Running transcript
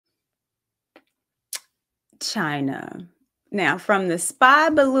China. Now, from the spy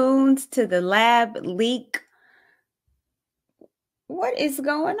balloons to the lab leak, what is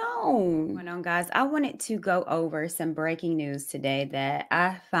going on? Guys? I wanted to go over some breaking news today that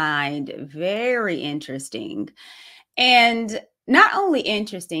I find very interesting. And not only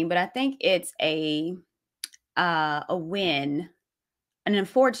interesting, but I think it's a win, an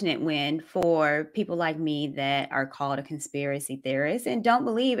unfortunate win for people like me that are called a conspiracy theorist and don't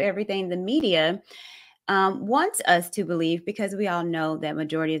believe everything the media wants us to believe, because we all know that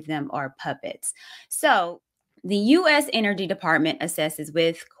majority of them are puppets. So the U.S. Energy Department assesses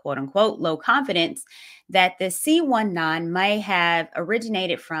with quote unquote low confidence that the C-19 may have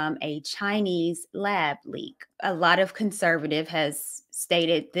originated from a Chinese lab leak. A lot of conservative has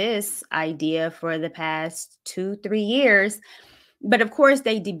stated this idea for the past 2-3 years. But of course,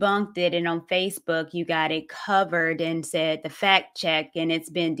 they debunked it. And on Facebook, you got it covered and said the fact check, and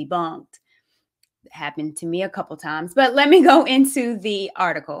it's been debunked. Happened to me a couple times, but let me go into the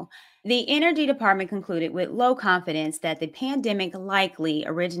article. The Energy Department concluded with low confidence that the pandemic likely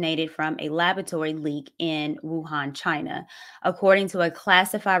originated from a laboratory leak in Wuhan, China, according to a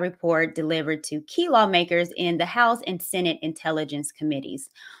classified report delivered to key lawmakers in the House and Senate Intelligence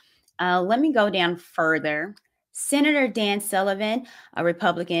Committees. Let me go down further. Senator Dan Sullivan, a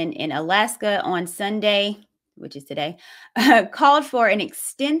Republican in Alaska, on Sunday, which is today, called for an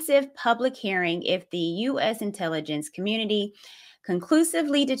extensive public hearing if the U.S. intelligence community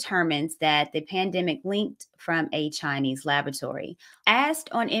conclusively determines that the pandemic linked from a Chinese laboratory. Asked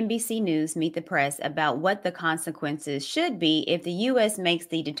on NBC News Meet the Press about what the consequences should be if the U.S. makes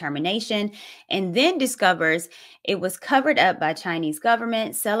the determination and then discovers it was covered up by Chinese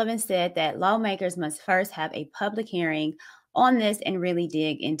government, Sullivan said that lawmakers must first have a public hearing on this and really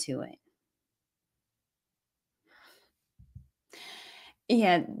dig into it.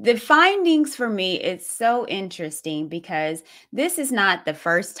 Yeah, the findings for me, it's so interesting because this is not the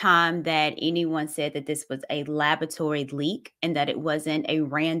first time that anyone said that this was a laboratory leak and that it wasn't a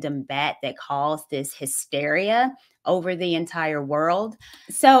random bat that caused this hysteria over the entire world.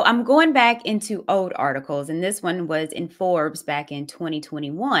 So I'm going back into old articles, and this one was in Forbes back in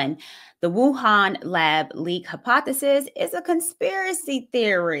 2021. The Wuhan lab leak hypothesis is a conspiracy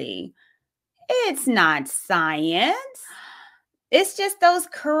theory. It's not science. It's just those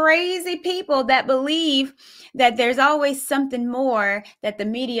crazy people that believe that there's always something more that the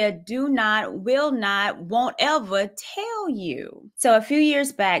media do not, will not, won't ever tell you. So a few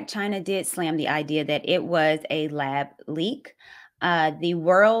years back, China did slam the idea that it was a lab leak. The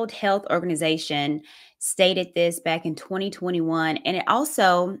World Health Organization stated this back in 2021. And it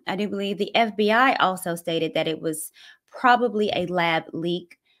also, I do believe the FBI also stated that it was probably a lab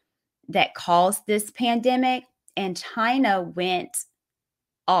leak that caused this pandemic. And China went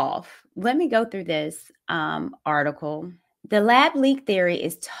off. Let me go through this article. The lab leak theory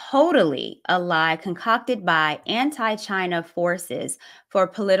is totally a lie concocted by anti-China forces for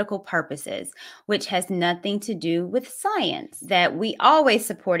political purposes, which has nothing to do with science. That we always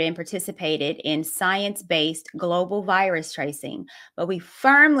supported and participated in science-based global virus tracing, but we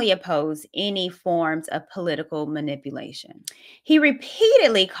firmly oppose any forms of political manipulation. He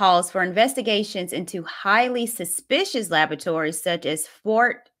repeatedly calls for investigations into highly suspicious laboratories such as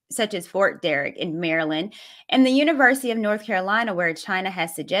Fort Detrick in Maryland and the University of North Carolina, where China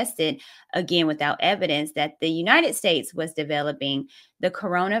has suggested, again without evidence, that the United States was developing the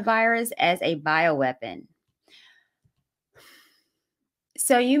coronavirus as a bioweapon.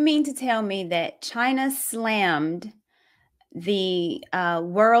 So you mean to tell me that China slammed the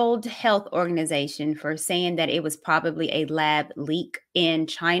World Health Organization for saying that it was probably a lab leak in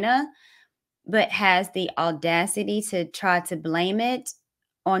China, but has the audacity to try to blame it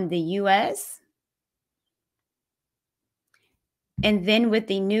on the U.S.? And then with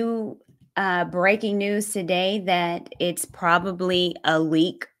the new breaking news today that it's probably a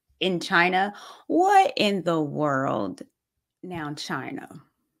leak in China, what in the world? Now, China.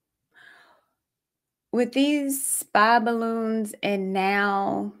 With these spy balloons and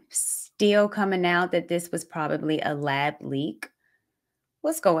now still coming out that this was probably a lab leak,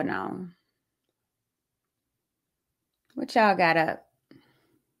 what's going on? What y'all got up?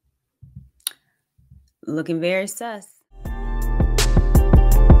 Looking very sus.